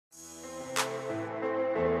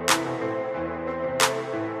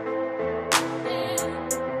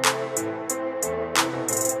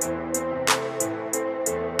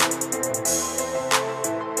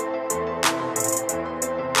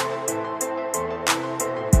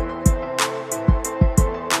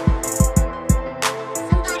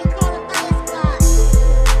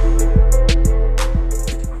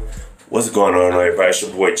What's going on, everybody? It's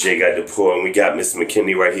your boy J Gott Da Poet, and we got Miss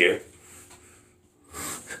McKinney right here.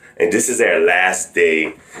 And this is our last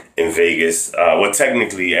day in Vegas. Well,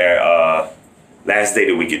 technically our last day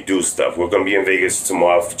that we could do stuff. We're gonna be in Vegas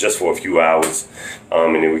tomorrow just for a few hours,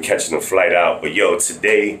 and then we're catching a flight out. But yo,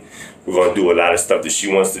 today we're gonna do a lot of stuff that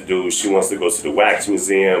she wants to do. She wants to go to the Wax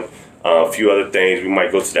Museum, a few other things. We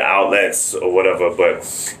might go to the outlets or whatever.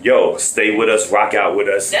 But yo, stay with us, rock out with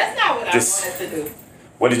us. That's not what I wanted to do.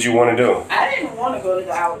 What did you want to do? I didn't want to go to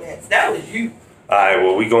the outlets. That was you. Alright,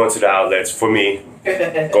 well, we going to the outlets for me.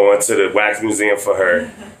 Going to the Wax Museum for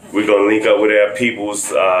her. We're going to link up with our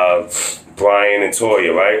peoples, Brian and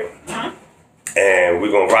Toya, right? And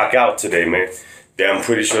we're going to rock out today, man. I'm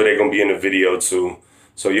pretty sure they're going to be in the video, too.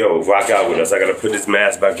 So, yo, rock out with us. I got to put this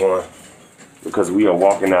mask back on because we are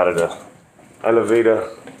walking out of the elevator.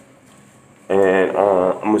 And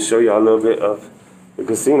I'm going to show y'all a little bit of the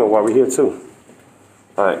casino while we're here, too.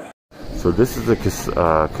 Alright, so this is the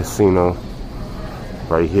casino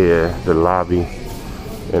right here, the lobby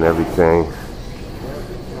and everything.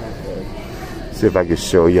 See if I can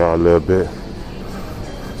show y'all a little bit.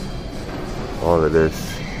 All of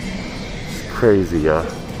this. It's crazy, y'all.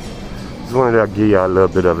 Just wanted to give y'all a little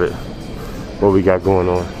bit of it, what we got going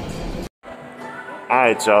on.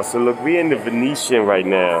 Alright, y'all, so look, we in the Venetian right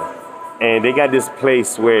now. And they got this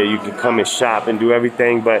place where you can come and shop and do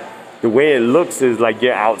everything, but the way it looks is like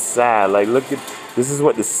you're outside. Like, look at, this is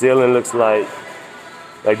what the ceiling looks like.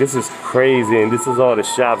 Like, this is crazy, and this is all the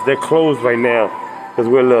shops. They're closed right now because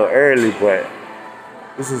we're a little early, but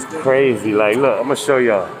this is crazy. Like, look, I'm gonna show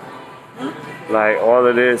y'all. Like, all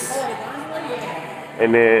of this.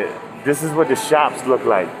 And then, this is what the shops look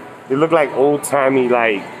like. They look like old-timey,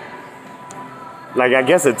 like I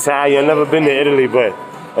guess Italian. I've never been to Italy, but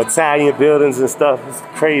Italian buildings and stuff. It's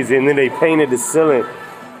crazy. And then they painted the ceiling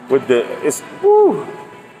with the, it's, woo.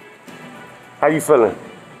 How you feeling?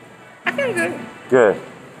 I feel good. Good.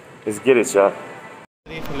 Let's get it, y'all.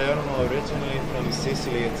 Originally from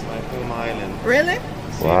Sicily, it's my home island. Really?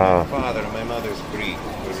 See, wow. My father and my mother's Greek,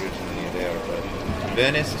 originally there, but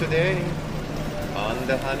Venice today, on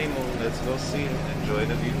the honeymoon. Let's go see and enjoy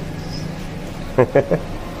the views.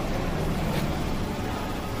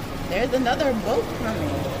 There's another boat coming.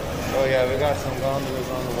 Oh yeah, we got some gondolas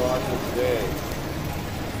on the water today.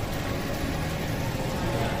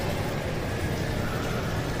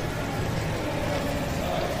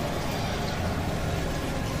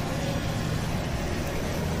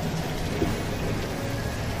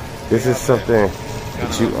 This is something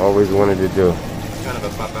that you always wanted to do. It's kind of a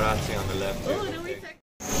paparazzi on the left here.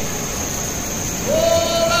 Oh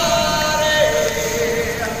yeah.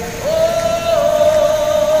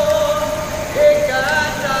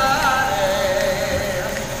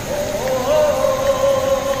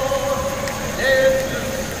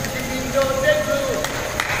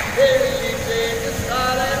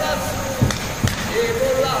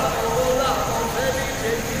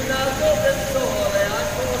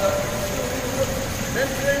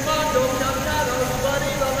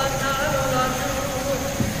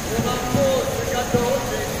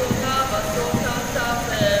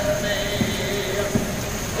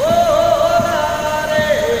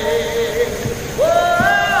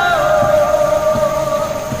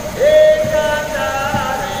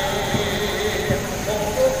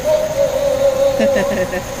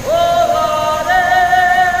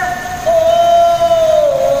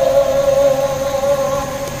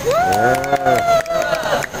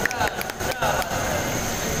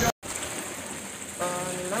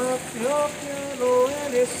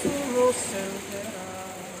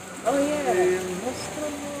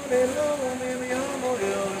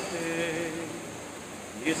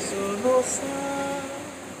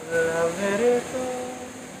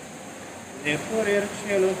 Di fuori il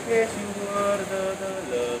cielo che si guarda da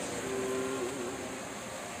lassù,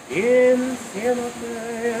 insieme a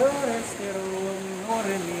te resterò,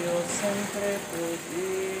 amore mio, sempre così.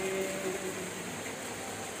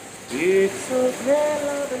 It's so clear,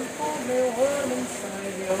 love, and hold me warm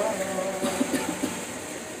inside your heart.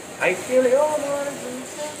 I feel your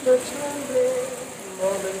margins and the trembling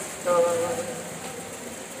moments start.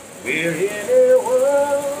 We're in a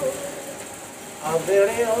world of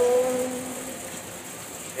very own,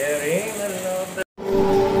 sharing a love that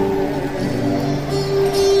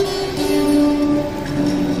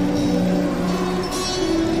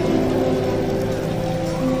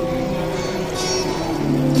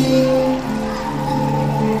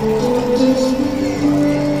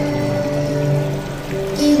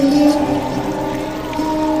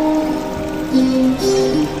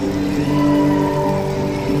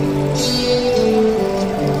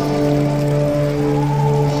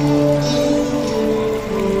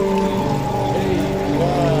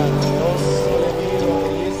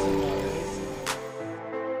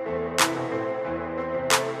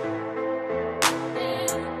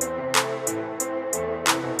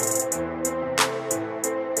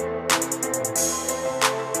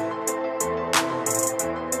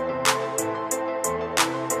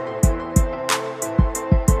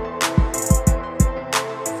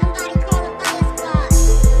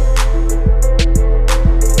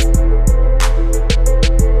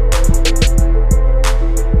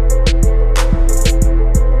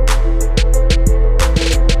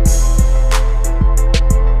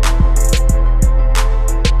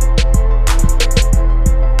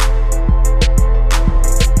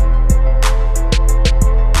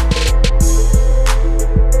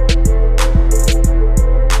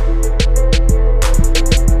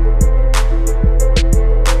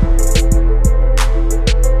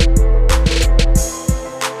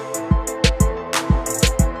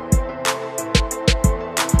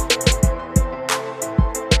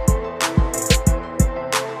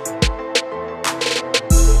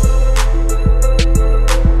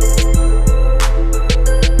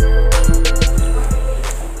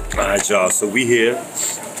Alright, y'all, so we here.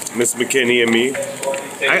 Miss McKinney and me.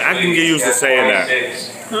 I can get used to saying that.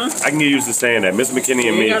 Huh? I can get used to saying that. Miss McKinney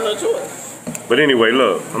and You me. got no choice. But anyway,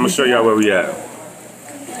 look, I'm gonna show y'all where we at.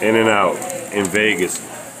 In and Out in Vegas.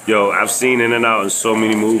 Yo, I've seen In and Out in so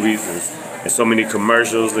many movies and so many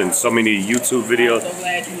commercials and so many YouTube videos. So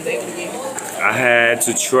glad you was able to get it. I had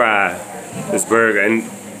to try this burger, and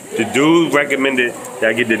the dude recommended that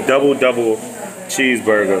I get the double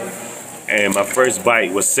cheeseburger, and my first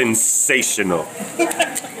bite was sensational.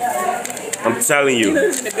 I'm telling you.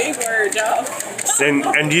 Using the big word,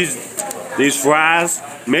 y'all. And these fries,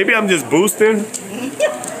 maybe I'm just boosting.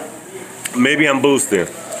 Maybe I'm boosting.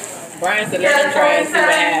 Brian said let him try and see what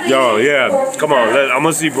happens. Yo, yeah, come on. I'm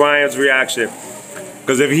gonna see Brian's reaction.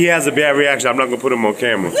 Because if he has a bad reaction, I'm not gonna put him on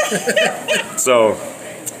camera. So,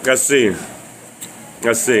 let's see.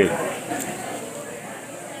 Let's see.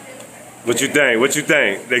 What you think? What you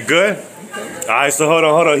think? They good? All right, so hold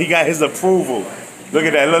on. He got his approval. Look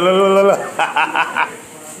at that. Look.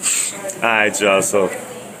 All right, y'all. So,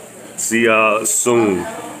 see y'all soon.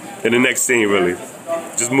 In the next scene, really.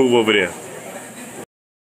 Just move over there.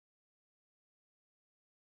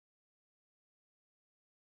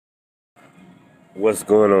 What's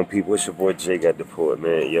going on, people? It's your boy J Gott Da Poet,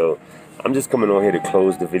 man. Yo, I'm just coming on here to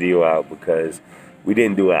close the video out because we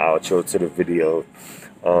didn't do an outro to the video.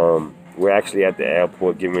 We're actually at the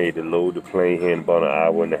airport getting ready to load the plane here in about an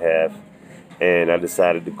hour and a half. And I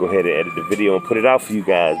decided to go ahead and edit the video and put it out for you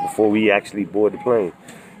guys before we actually board the plane.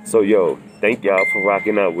 So, yo, thank y'all for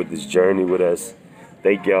rocking out with this journey with us.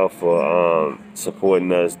 Thank y'all for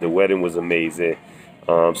supporting us. The wedding was amazing.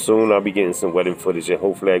 Soon I'll be getting some wedding footage, and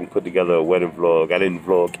hopefully I can put together a wedding vlog. I didn't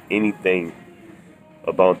vlog anything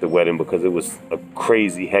about the wedding because it was a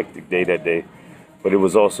crazy hectic day that day, but it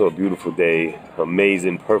was also a beautiful day.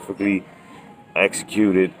 Amazing, perfectly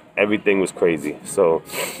executed. Everything was crazy. So,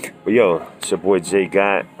 but yo, it's your boy J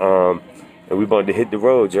Gott, and we about to hit the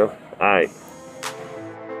road, yo. All right.